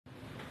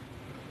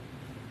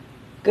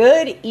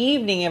Good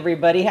evening,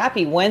 everybody.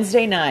 Happy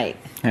Wednesday night.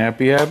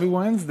 Happy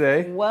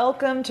Wednesday.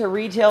 Welcome to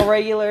Retail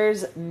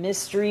Regulars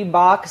Mystery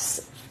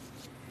Box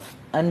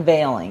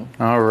Unveiling.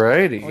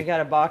 Alrighty. We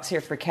got a box here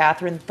for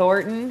Catherine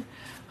Thornton.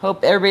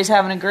 Hope everybody's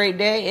having a great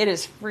day. It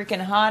is freaking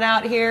hot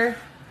out here.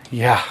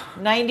 Yeah.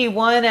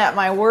 91 at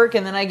my work,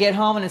 and then I get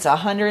home and it's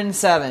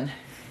 107.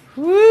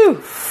 Woo!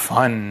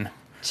 Fun.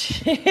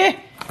 It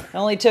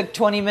only took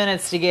 20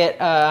 minutes to get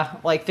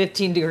like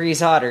 15 degrees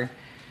hotter.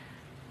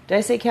 Did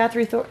I say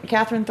Catherine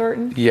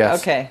Thornton?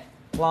 Yes. Okay.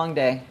 Long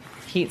day.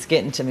 Heat's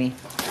getting to me.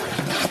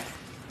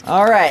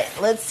 All right.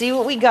 Let's see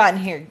what we got in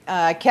here.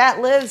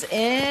 Kat lives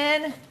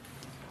in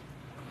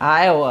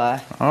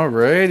Iowa.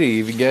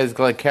 Alrighty. If you guys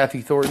let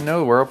Kathy Thornton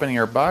know we're opening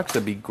our box,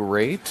 that'd be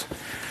great.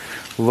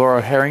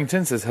 Laura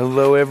Harrington says,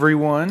 hello,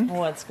 everyone.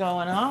 What's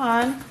going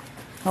on?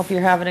 Hope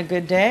you're having a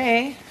good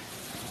day.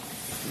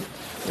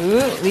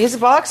 Ooh, these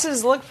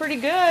boxes look pretty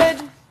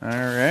good.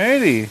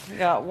 Alrighty. We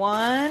got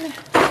 1,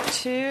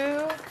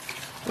 2.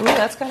 Ooh,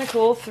 that's kind of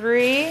cool.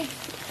 3,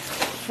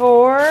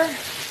 4,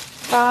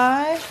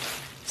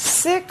 5,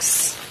 6,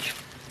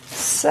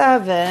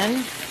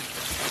 7,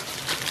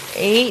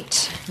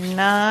 8,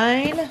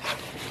 9,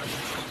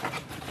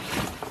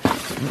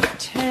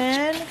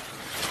 10,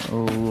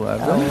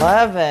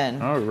 11.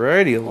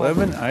 Alrighty,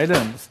 11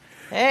 items.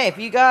 Hey, if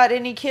you got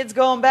any kids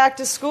going back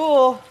to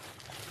school,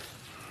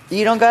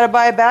 you don't got to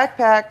buy a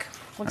backpack.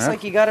 Looks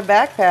like you got a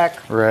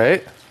backpack.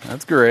 Right.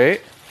 That's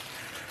great.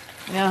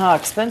 You know how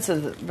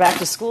expensive back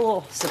to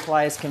school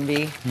supplies can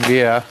be.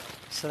 Yeah.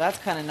 So that's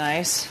kind of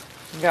nice.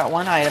 We got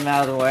one item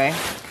out of the way.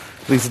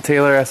 Lisa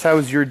Taylor asks, how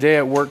was your day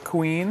at work,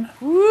 Queen?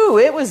 Woo,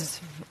 I was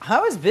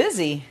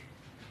busy.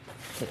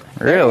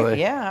 Really?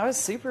 Yeah, I was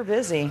super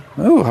busy.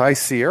 Oh, High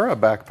Sierra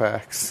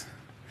backpacks.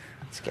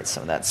 Let's get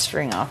some of that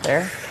string off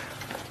there.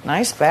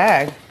 Nice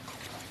bag.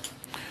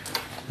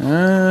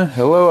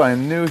 Hello,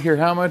 I'm new here.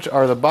 How much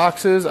are the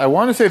boxes? I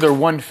want to say they're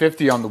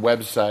 $150 on the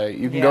website.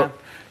 You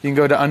can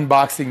go to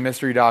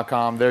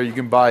unboxingmystery.com. There you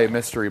can buy a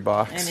mystery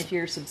box. And if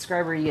you're a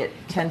subscriber, you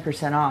get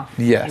 10% off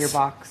yes. your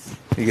box.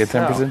 You get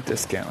 10%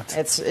 discount.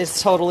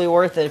 It's totally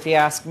worth it if you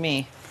ask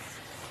me.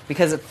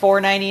 Because it's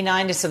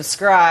 $4.99 to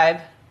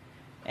subscribe.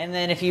 And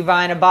then if you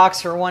buy in a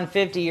box for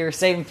 $150, you're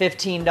saving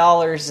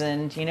 $15,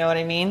 and you know what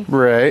I mean?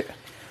 Right.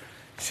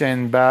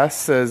 Shannon Bass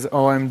says,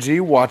 OMG,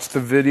 watched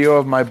the video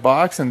of my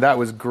box, and that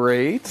was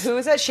great. Who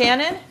is that,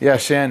 Shannon? Yeah,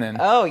 Shannon.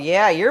 Oh,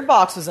 yeah, your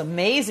box was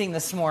amazing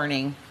this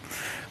morning.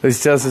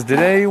 Lisa says,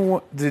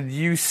 did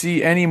you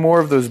see any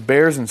more of those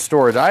bears in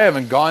storage? I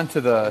haven't gone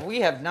to the...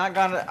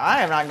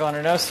 I am not going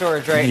to no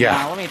storage right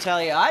now. Let me tell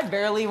you, I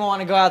barely even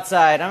want to go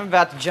outside. I'm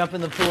about to jump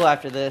in the pool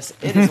after this.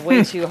 It is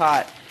way too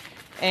hot.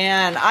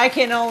 And I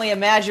can only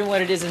imagine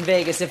what it is in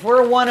Vegas. If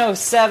we're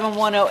 107,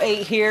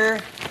 108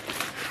 here...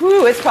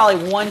 Whew, it's probably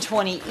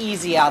 120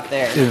 easy out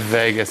there. In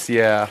Vegas,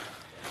 yeah.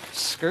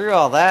 Screw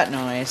all that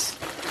noise.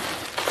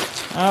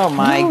 Oh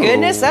my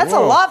goodness, that's a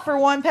lot for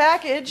one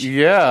package.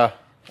 Yeah.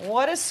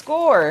 What a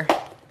score.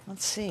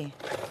 Let's see.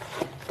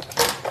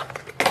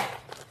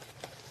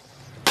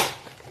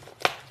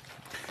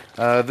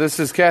 This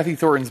is Kathy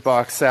Thornton's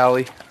box,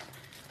 Sally.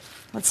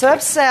 What's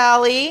up,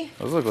 Sally?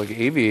 Those look like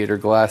aviator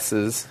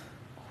glasses.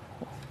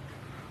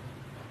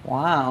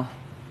 Wow.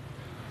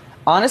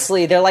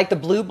 Honestly, they're like the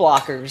blue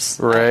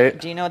blockers. Right.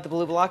 Do you know what the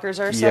blue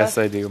blockers are, Seth? Yes,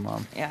 I do,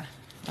 Mom. Yeah.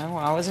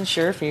 I wasn't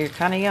sure if you're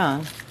kind of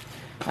young.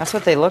 That's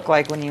what they look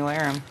like when you wear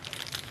them.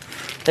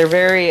 They're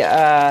very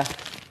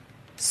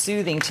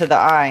soothing to the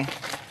eye.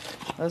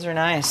 Those are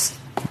nice.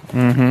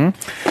 Mm-hmm.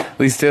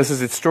 Lisa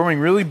says it's storming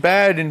really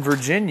bad in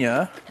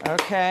Virginia.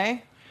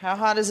 Okay. How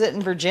hot is it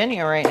in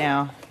Virginia right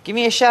now? Give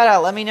me a shout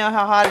out. Let me know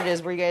how hot it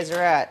is where you guys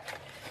are at.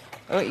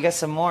 Oh, you got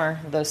some more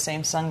of those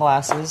same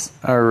sunglasses.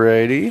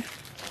 Alrighty.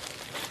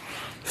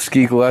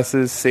 Ski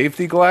glasses,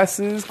 safety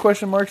glasses,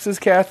 question mark, says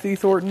Kathy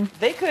Thornton.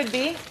 They could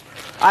be.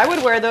 I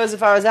would wear those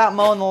if I was out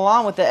mowing the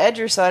lawn with the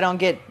edger so I don't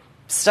get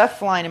stuff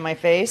flying in my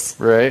face.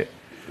 Right.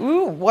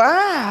 Ooh,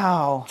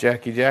 wow.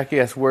 Jackie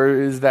asks,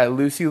 where is that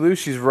Lucy Lou?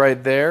 She's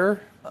right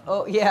there.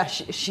 Oh, yeah,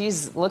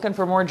 she's looking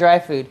for more dry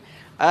food.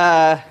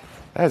 That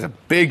is a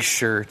big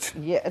shirt.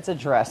 Yeah, it's a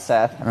dress,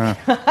 Seth.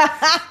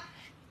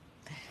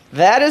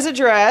 That is a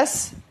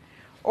dress.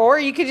 Or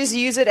you could just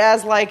use it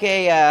as like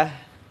a...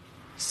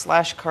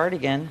 slash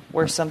cardigan,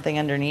 wear something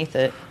underneath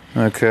it.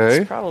 Okay.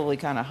 It's probably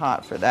kind of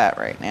hot for that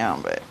right now,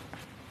 but...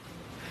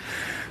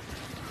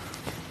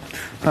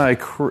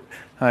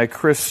 Hi,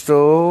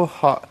 Crystal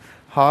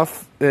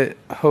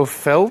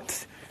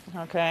Hofelt.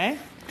 Okay.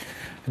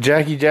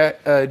 Jackie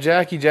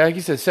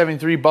says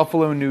 73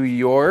 Buffalo, New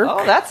York.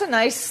 Oh, that's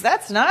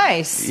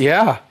nice.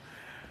 Yeah.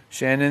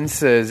 Shannon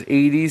says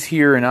 80s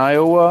here in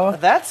Iowa.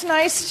 That's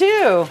nice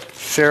too.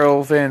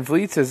 Cheryl Van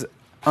Vliet says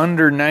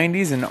under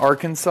 90s in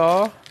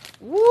Arkansas.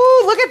 Woo,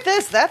 look at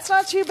this. That's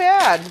not too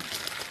bad.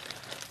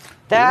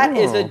 That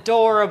is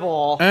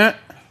adorable.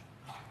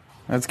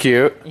 That's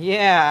cute.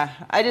 Yeah.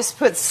 I just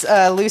put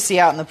Lucy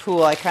out in the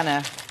pool. I kind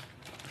of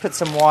put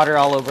some water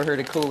all over her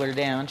to cool her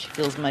down. She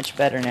feels much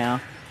better now.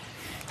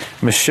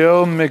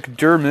 Michelle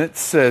McDermott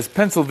says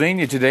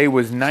Pennsylvania today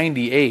was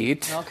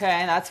 98.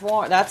 Okay, that's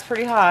warm. That's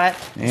pretty hot,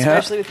 yeah.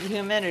 Especially with the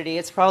humidity.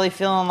 It's probably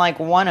feeling like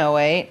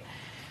 108.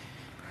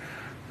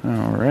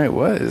 All right,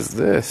 what is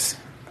this?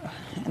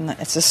 And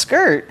it's a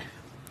skirt.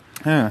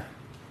 Huh.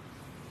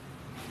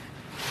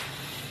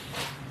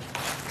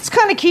 It's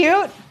kind of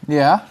cute.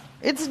 Yeah.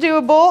 It's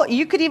doable.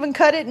 You could even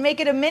cut it and make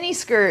it a mini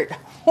skirt.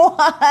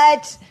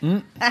 What?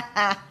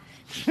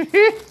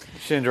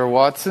 Chandra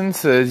Watson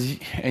says,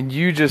 and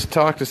you just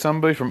talked to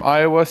somebody from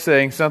Iowa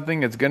saying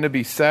something it's going to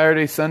be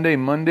Saturday, Sunday,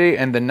 Monday,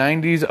 and the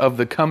 90s of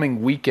the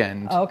coming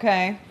weekend.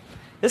 Okay.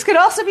 This could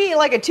also be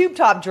like a tube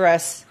top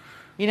dress.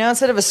 You know,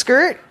 instead of a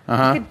skirt, you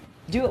could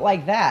do it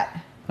like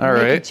that. All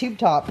right. Make a tube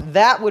top.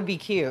 That would be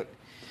cute.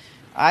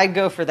 I'd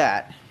go for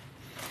that.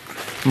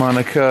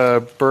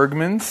 Monica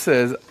Bergman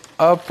says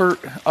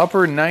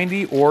upper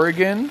 90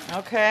 Oregon.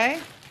 Okay.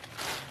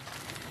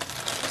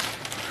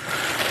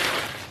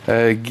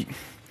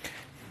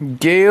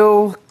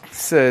 Gail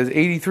says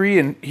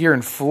 83 here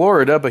in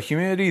Florida, but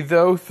humidity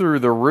though through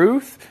the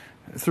roof,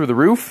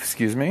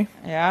 excuse me.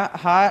 Yeah,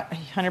 hot,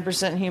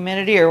 100%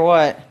 humidity or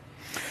what?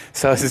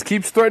 So it says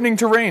keeps threatening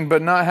to rain,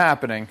 but not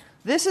happening.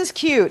 This is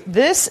cute.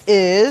 This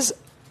is,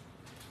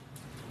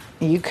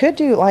 you could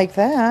do it like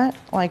that,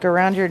 like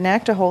around your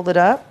neck to hold it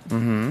up.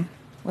 Mm-hmm.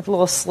 With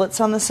little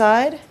slits on the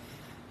side.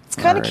 It's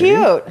kind of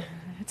cute.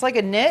 It's like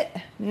a knit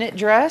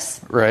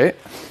dress. Right.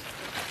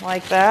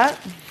 Like that.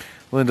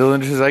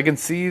 Linda says I can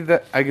see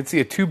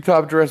a tube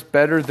top dress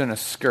better than a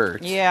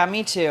skirt. Yeah,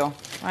 me too.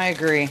 I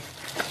agree.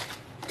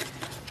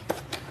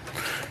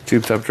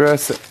 Tube top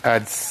dress,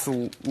 add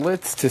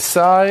slits to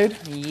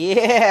side.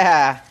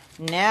 Yeah.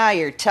 Now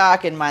you're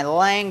talking my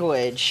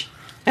language.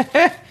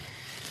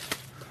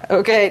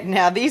 Okay,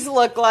 now these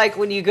look like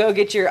when you go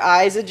get your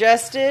eyes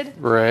adjusted.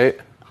 Right.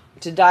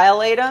 To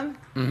dilate them.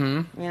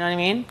 Mm-hmm. You know what I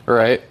mean?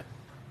 Right.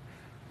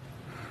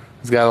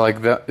 It's got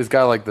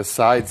like the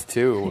sides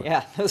too.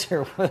 Yeah, those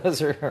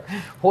are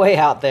way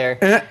out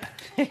there.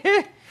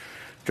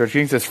 George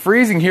King says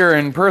freezing here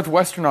in Perth,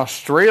 Western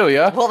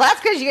Australia. Well,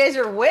 that's because you guys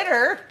are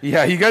winter.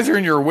 Yeah, you guys are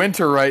in your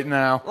winter right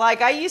now.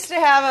 Like I used to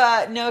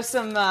have know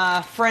some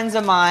friends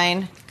of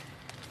mine.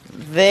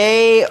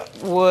 They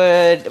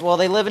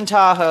live in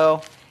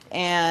Tahoe,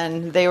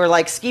 and they were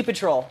like ski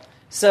patrol.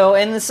 So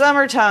in the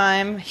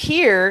summertime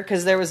here,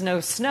 because there was no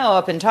snow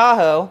up in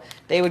Tahoe,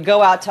 they would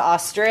go out to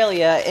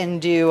Australia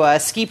and do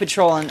ski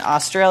patrol in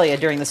Australia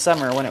during the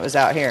summer when it was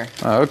out here.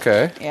 Oh,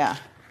 okay. Yeah.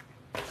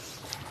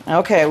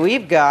 Okay,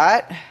 we've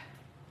got...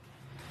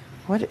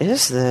 What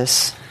is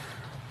this?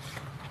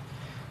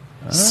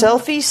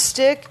 Selfie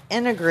stick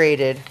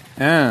integrated.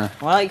 Yeah.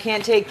 Well, you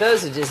can't take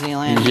those to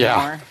Disneyland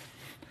anymore.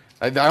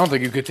 I don't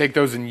think you could take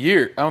those in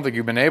years. I don't think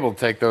you've been able to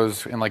take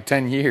those in like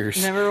 10 years.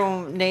 Remember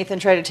when Nathan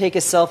tried to take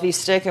his selfie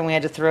stick and we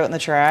had to throw it in the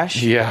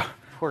trash? Yeah.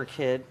 Poor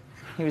kid.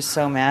 He was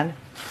so mad.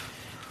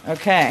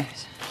 Okay.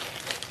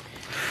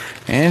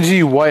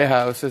 Angie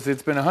Whitehouse says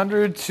it's been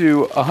 100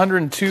 to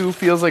 102,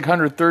 feels like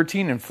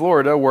 113 in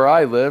Florida, where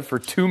I live, for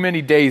too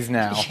many days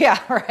now. Yeah,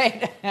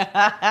 right.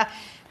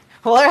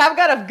 Well, I've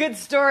got a good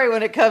story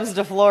when it comes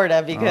to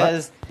Florida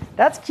because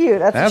that's cute.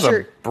 That's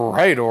a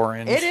bright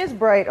orange. It is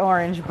bright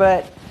orange,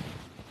 but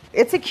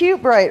it's a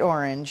cute bright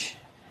orange.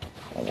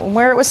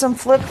 Wear it with some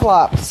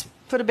flip-flops.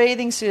 Put a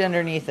bathing suit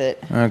underneath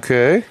it.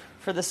 Okay.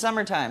 For the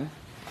summertime.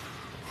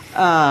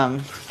 I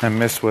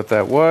missed what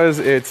that was.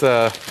 It's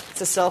a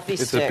selfie stick.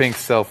 It's a pink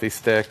selfie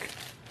stick.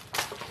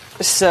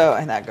 So,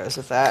 and that goes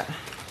with that.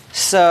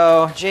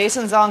 So,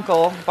 Jason's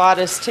uncle bought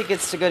us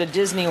tickets to go to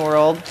Disney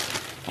World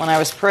when I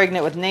was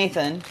pregnant with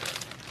Nathan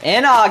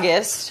in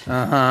August.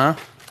 Uh-huh.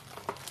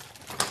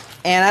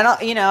 And I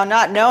don't,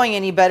 not knowing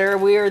any better,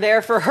 we were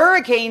there for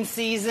hurricane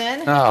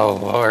season. Oh,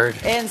 Lord.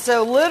 And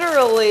so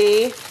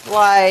literally,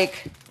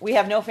 we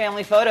have no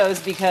family photos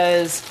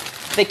because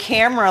the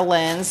camera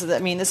lens,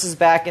 this is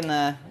back in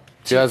the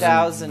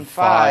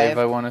 2005.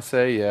 I want to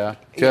say, yeah.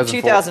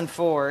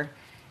 2004.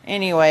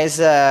 Anyways,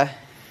 they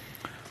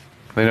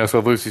know, so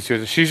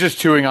Lucy's she's just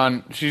chewing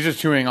on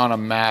a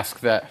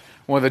mask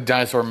one of the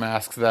dinosaur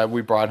masks that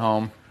we brought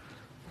home.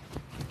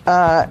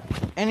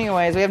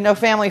 Anyways, we have no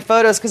family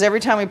photos because every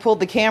time we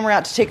pulled the camera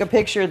out to take a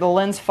picture, the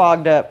lens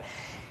fogged up.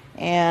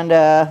 And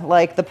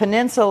like the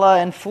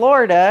peninsula in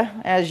Florida,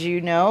 as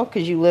you know,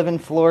 because you live in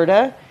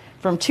Florida,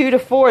 from 2 to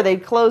 4,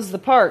 they'd close the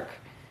park.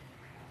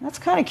 That's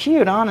kind of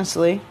cute,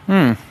 honestly.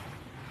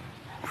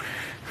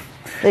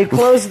 They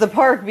closed the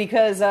park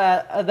because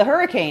of the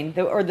hurricane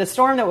or the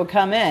storm that would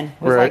come in.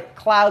 It was like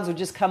clouds would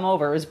just come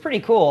over. It was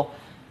pretty cool.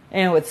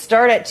 And it would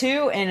start at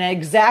 2, and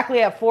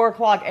exactly at 4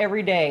 o'clock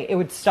every day, it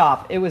would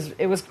stop. It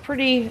was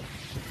pretty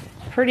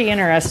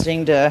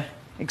interesting to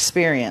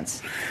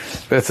experience.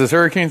 That's this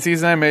hurricane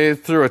season. I made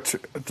it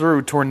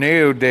through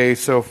tornado day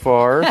so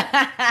far.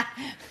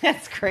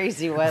 That's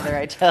crazy weather,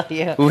 I tell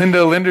you.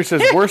 Linda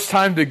says, worst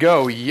time to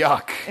go.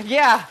 Yuck.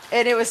 Yeah,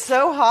 and it was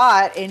so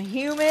hot and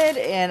humid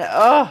and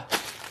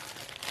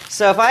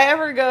So if I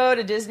ever go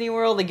to Disney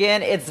World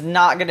again, it's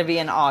not going to be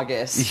in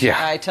August.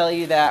 Yeah. I tell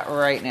you that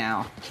right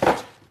now.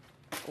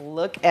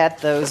 Look at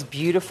those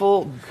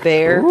beautiful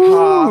bear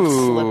paw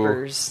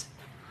slippers.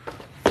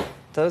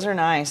 Those are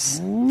nice.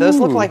 Ooh. Those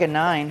look like a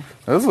 9.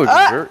 Those look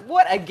good.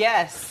 What a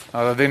guess.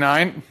 Oh, are they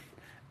 9?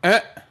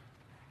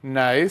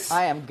 Nice.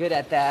 I am good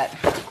at that.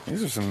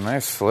 These are some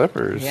nice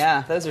slippers.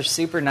 Yeah, those are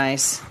super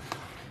nice.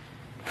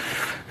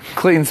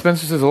 Clayton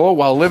Spencer says, hello,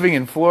 while living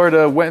in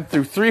Florida, went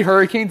through 3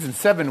 hurricanes in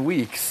 7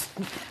 weeks.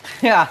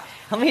 Yeah,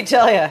 let me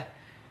tell you.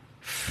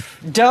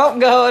 Don't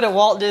go to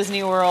Walt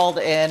Disney World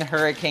in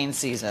hurricane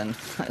season.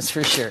 That's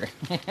for sure.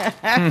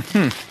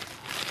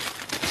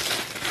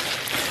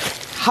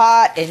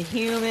 Hot and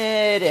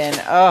humid and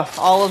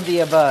all of the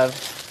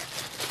above.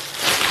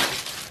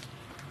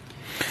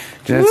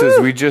 Jen says,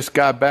 we just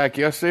got back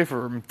yesterday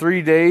from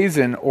 3 days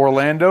in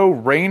Orlando.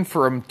 Rain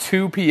from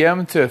 2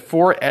 p.m. to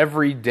 4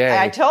 every day.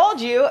 I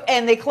told you.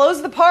 And they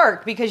close the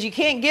park because you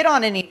can't get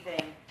on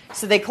anything.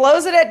 So they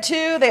close it at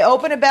 2. They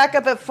open it back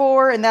up at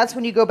 4. And that's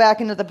when you go back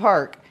into the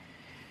park.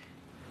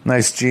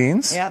 Nice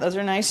jeans. Yeah, those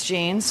are nice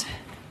jeans.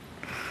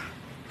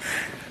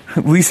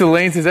 Lisa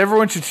Lane says,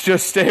 everyone should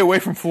just stay away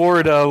from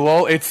Florida.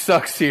 Lol, it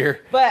sucks here.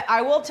 But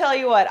I will tell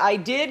you what, I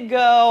did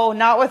go,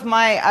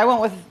 I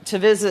went to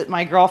visit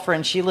my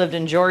girlfriend. She lived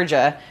in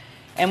Georgia.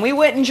 And we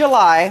went in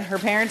July. Her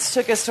parents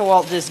took us to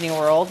Walt Disney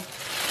World.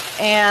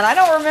 And I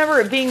don't remember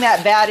it being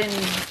that bad in,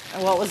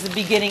 well, it was the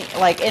beginning,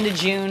 like end of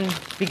June,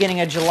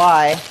 beginning of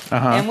July.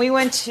 And we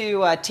went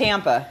to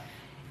Tampa.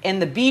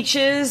 And the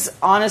beaches,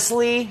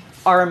 honestly,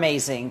 are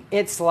amazing.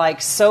 It's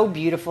like so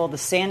beautiful. The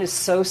sand is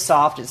so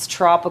soft. It's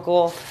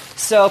tropical.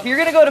 So if you're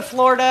going to go to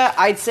Florida,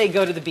 I'd say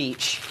go to the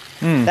beach.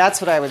 That's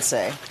what I would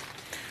say.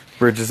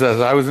 Bridget says,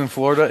 I was in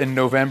Florida in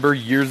November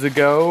years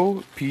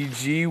ago.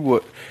 PG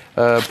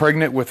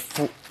pregnant with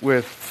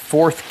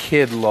 4th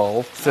kid,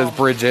 lol, says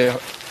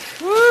Bridget.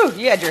 Woo,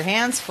 you had your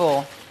hands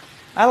full.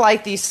 I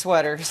like these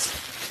sweaters.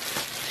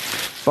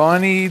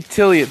 Bonnie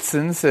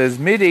Tillotson says,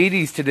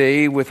 mid-80s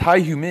today with high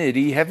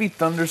humidity, heavy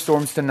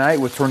thunderstorms tonight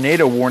with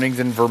tornado warnings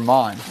in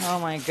Vermont. Oh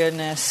my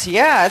goodness.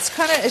 Yeah,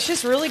 it's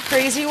just really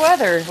crazy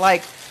weather.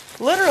 Like,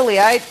 literally,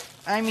 I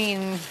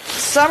mean,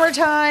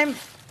 summertime,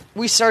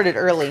 we started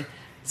early.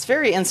 It's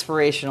very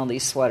inspirational,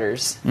 these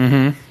sweaters.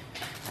 I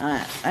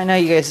know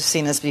you guys have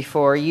seen this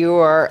before. You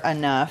are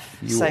enough.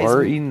 You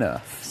are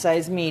enough.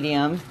 Size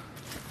medium.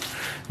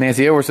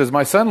 Nancy Edwards says,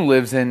 my son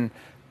lives in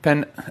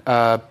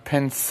Pensacola.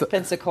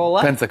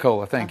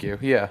 Pensacola, thank you.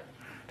 Yeah.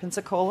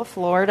 Pensacola,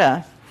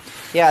 Florida.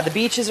 Yeah, the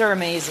beaches are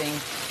amazing.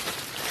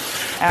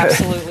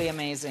 Absolutely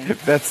amazing.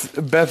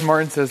 Beth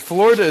Martin says,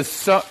 Florida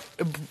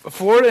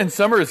in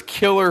summer is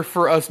killer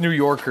for us New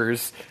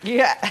Yorkers.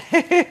 Yeah.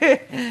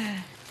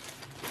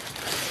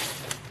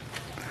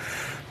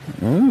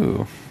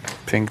 Ooh,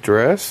 pink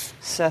dress.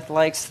 Seth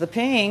likes the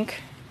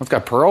pink. It's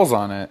got pearls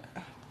on it.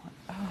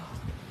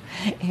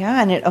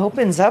 Yeah, and it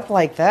opens up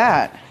like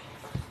that.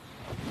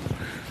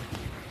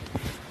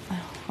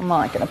 I'm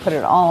not going to put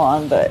it all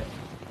on, but...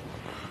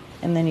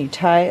 And then you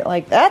tie it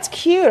like... That's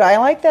cute. I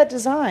like that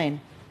design.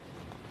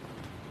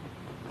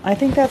 I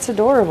think that's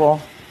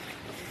adorable.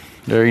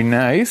 Very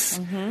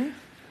nice.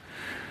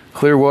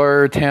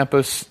 Clearwater,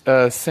 Tampa,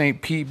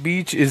 St. Pete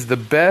Beach is the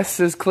best,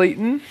 says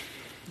Clayton.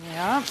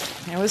 Yeah,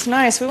 it was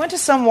nice. We went to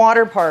some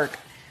water park.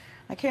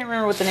 I can't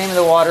remember what the name of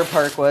the water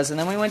park was. And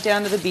then we went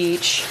down to the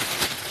beach.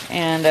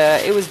 And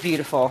it was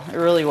beautiful. It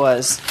really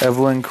was.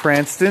 Evelyn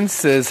Cranston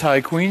says, hi,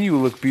 Queen. You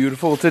look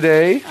beautiful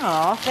today.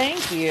 Oh,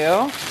 thank you.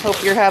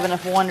 Hope you're having a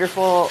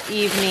wonderful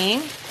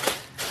evening.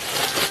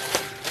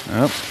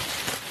 Yep.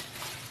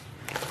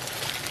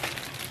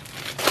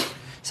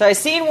 So I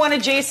seen one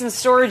of Jason's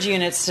storage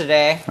units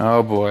today.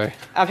 Oh, boy.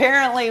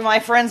 Apparently, my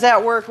friends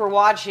at work were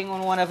watching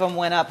when one of them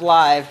went up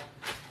live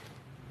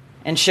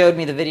and showed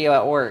me the video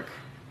at work.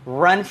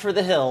 Run for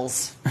the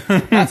hills.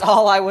 That's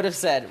all I would have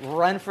said.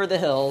 Run for the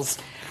hills.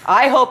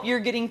 I hope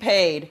you're getting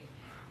paid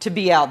to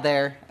be out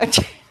there. That's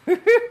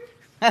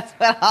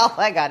all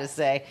I got to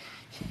say.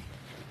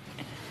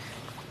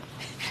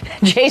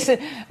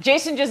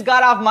 Jason just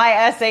got off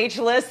my SH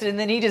list, and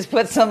then he just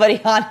put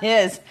somebody on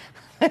his.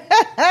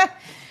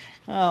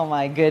 Oh,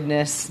 my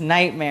goodness.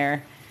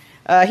 Nightmare.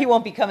 He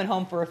won't be coming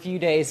home for a few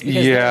days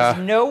because there's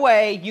no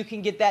way you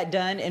can get that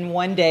done in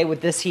one day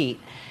with this heat.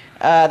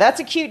 That's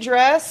a cute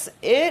dress.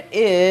 It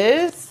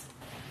is...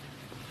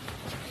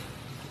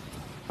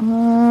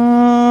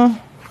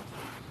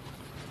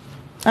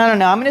 I don't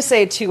know. I'm going to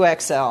say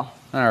 2XL.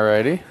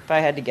 Alrighty. If I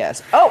had to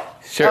guess. Oh,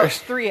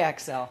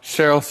 3XL.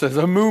 Cheryl says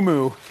a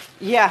moo-moo.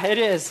 Yeah, it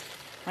is.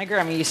 My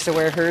grandma used to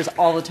wear hers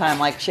all the time.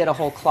 Like, she had a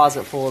whole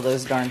closet full of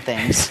those darn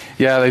things.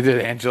 Yeah, they did,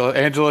 Angela.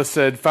 Angela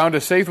said, found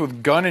a safe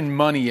with gun and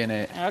money in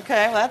it.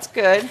 Okay, well, that's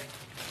good.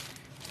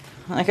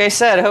 Like I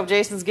said, I hope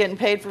Jason's getting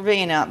paid for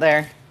being out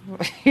there.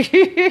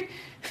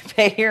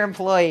 Pay your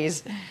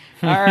employees.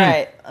 All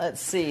right, let's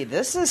see.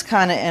 This is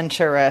kind of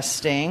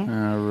interesting.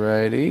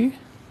 Alrighty.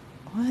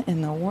 What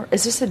in the world?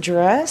 Is this a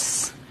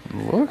dress?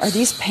 Looks. Are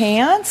these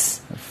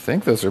pants? I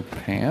think those are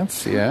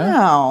pants, yeah.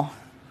 Wow.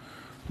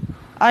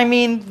 I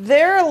mean,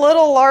 they're a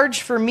little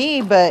large for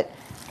me, but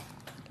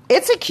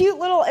it's a cute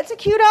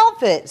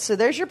outfit. So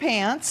there's your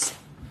pants.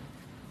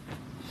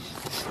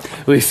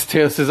 Lisa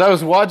Taylor says, I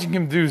was watching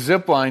him do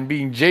zipline,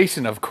 being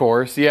Jason, of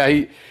course.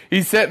 Yeah,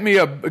 he sent me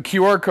a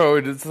QR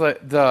code. It's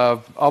like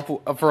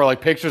up for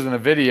like pictures and a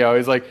video.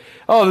 He's like,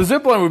 oh, the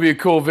zipline would be a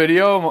cool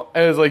video.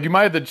 And it's like, you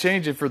might have to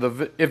change it for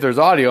if there's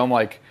audio. I'm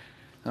like,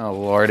 oh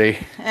lordy.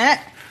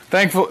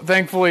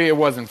 Thankfully, it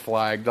wasn't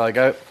flagged. Like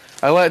I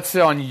let it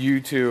sit on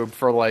YouTube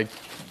for like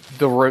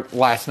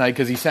last night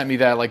because he sent me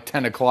that at like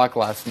 10 o'clock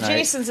last night.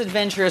 Jason's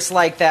adventurous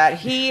like that.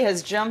 He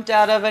has jumped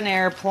out of an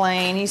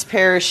airplane. He's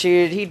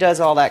parachuted. He does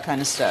all that kind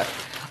of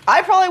stuff.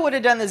 I probably would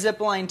have done the zip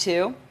line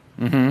too.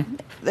 Mm-hmm.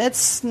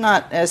 That's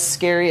not as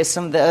scary as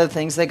some of the other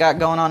things they got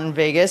going on in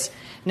Vegas.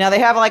 Now they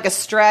have like a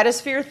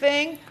stratosphere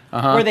thing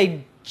where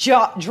they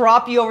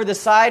drop you over the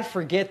side.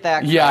 Forget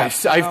that. Yeah,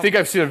 I think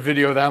I've seen a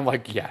video of that. I'm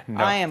like, yeah, no,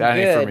 that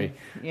ain't for me.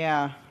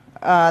 Yeah,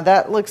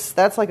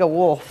 that's like a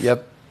wolf.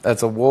 Yep.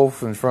 That's a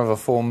wolf in front of a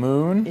full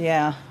moon.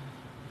 Yeah,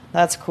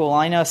 that's cool.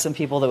 I know some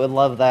people that would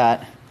love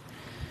that.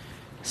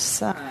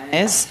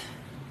 Size.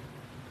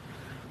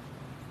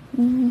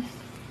 I'm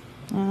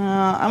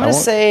going to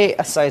say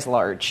a size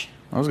large.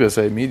 I was going to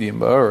say medium,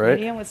 but all right.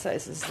 Medium, what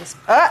size is this?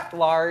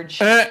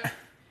 Large.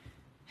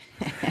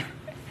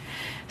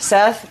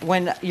 Seth,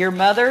 when your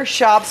mother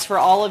shops for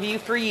all of you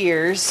for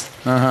years,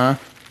 I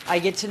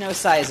get to know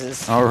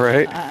sizes. All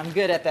right. I'm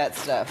good at that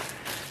stuff.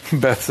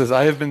 Beth says,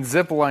 I have been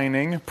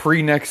ziplining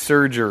pre-neck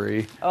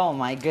surgery. Oh,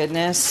 my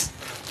goodness.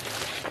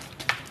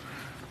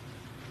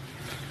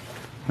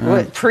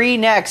 What,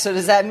 pre-neck? So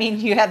does that mean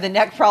you have the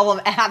neck problem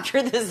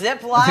after the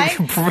zip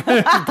line?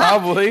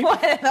 Probably.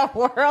 What in the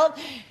world?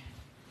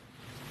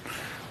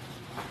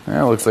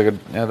 That looks like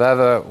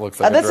that looks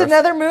like that's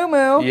another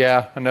moo-moo.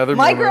 Yeah, another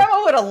My moo-moo.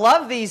 grandma would have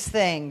loved these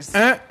things.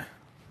 And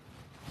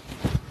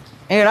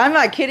I'm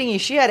not kidding you.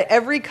 She had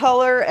every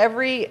color,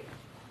 every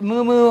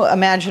moo-moo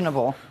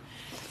imaginable.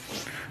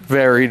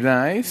 Very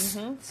nice.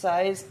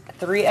 Size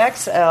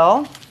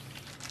 3XL.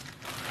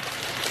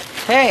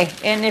 Hey,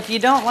 and if you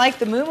don't like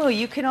the moo-moo,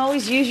 you can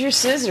always use your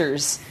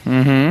scissors.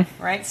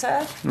 Right,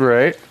 Seth?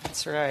 Right.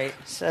 That's right.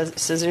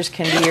 Scissors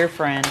can be your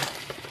friend.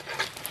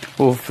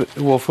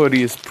 Wolf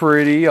hoodie is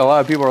pretty. A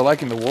lot of people are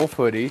liking the wolf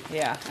hoodie.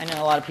 Yeah, I know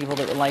a lot of people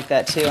that would like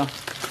that too.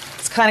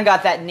 It's kind of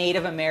got that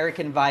Native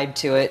American vibe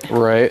to it.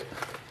 Right.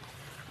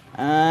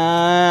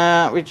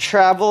 We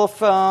travel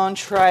phone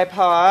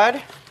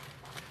tripod.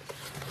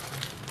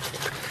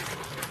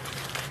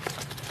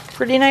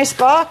 Pretty nice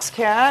box,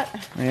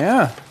 Kat.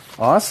 Yeah,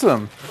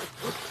 awesome.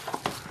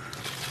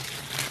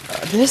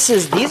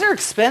 These are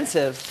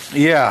expensive.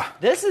 Yeah.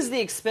 This is the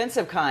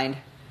expensive kind.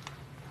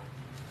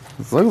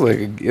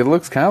 It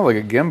looks kind of like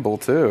a gimbal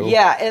too.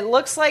 Yeah, it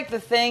looks like the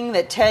thing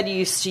that Ted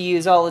used to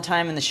use all the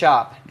time in the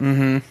shop.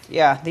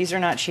 Yeah, these are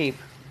not cheap.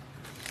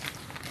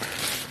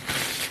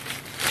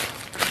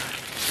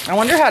 I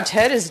wonder how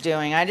Ted is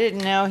doing. I didn't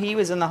know he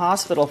was in the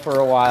hospital for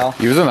a while.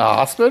 He was in the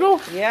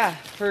hospital? Yeah,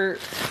 from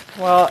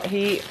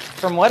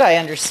what I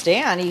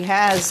understand, he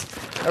had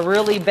a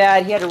really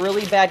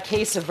bad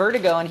case of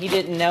vertigo and he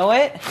didn't know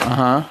it.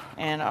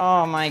 And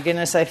oh my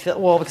goodness,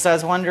 because I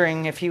was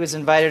wondering if he was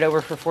invited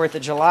over for 4th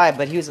of July,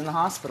 but he was in the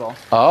hospital.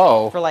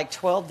 Oh. For like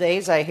 12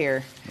 days, I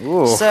hear.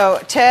 Ooh. So,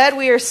 Ted,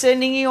 we are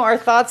sending you our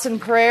thoughts and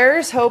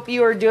prayers. Hope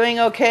you are doing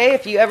okay.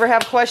 If you ever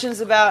have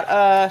questions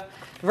about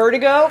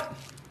vertigo,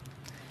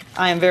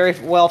 I am very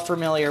well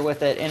familiar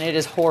with it, and it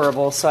is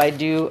horrible, so I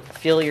do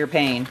feel your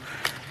pain.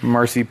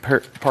 Marcy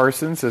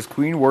Parsons says,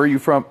 Queen, where are you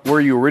from? Where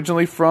are you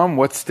originally from?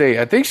 What state?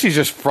 I think she's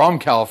just from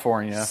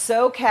California.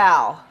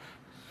 SoCal.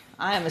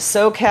 I am a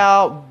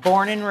SoCal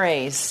born and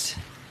raised.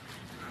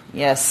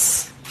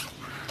 Yes.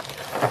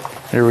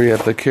 Here we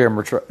have the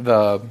camera,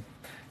 the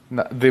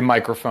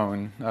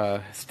microphone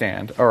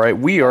stand. All right,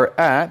 we are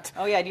at...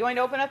 Oh, yeah. Do you want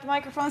to open up the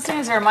microphone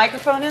stand? Is there a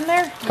microphone in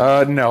there?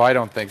 No, I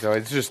don't think so.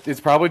 It's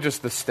probably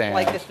just the stand.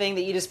 Like the thing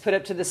that you just put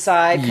up to the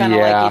side, kind of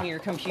like in your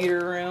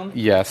computer room?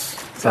 Yes,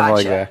 something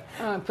like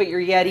that. Put your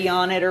Yeti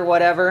on it or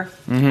whatever.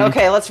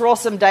 Okay, let's roll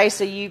some dice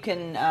so you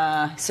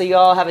can, so you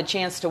all have a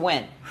chance to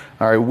win.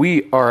 All right,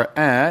 we are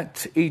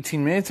at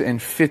 18 minutes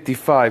and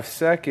 55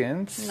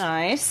 seconds.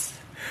 Nice.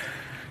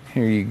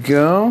 Here you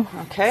go.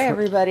 Okay,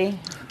 everybody.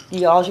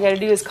 All you got to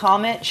do is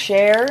comment,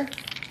 share,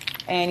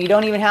 and you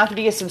don't even have to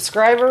be a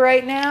subscriber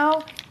right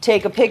now.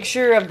 Take a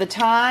picture of the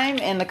time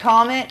and the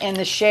comment and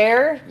the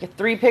share. Get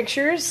 3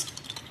 pictures,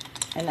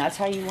 and that's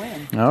how you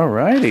win. All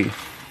righty.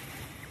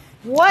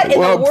 What in the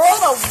world?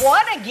 A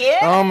 1 again?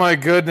 Oh, my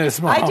goodness,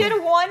 Mom. I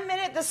did 1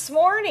 minute this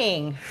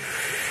morning.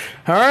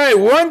 All right,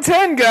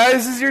 1:10,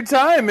 guys, is your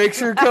time. Make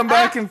sure you come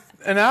back in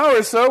an hour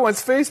or so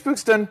once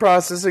Facebook's done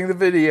processing the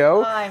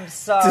video. I'm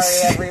sorry,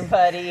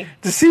 everybody.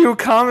 To see who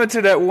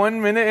commented at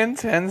 1 minute and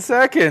 10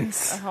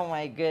 seconds. Oh,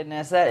 my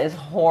goodness. That is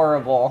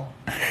horrible.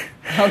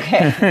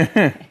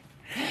 Okay.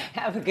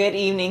 Have a good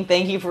evening.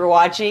 Thank you for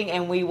watching,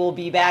 and we will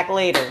be back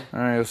later. All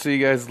right, we'll see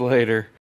you guys later.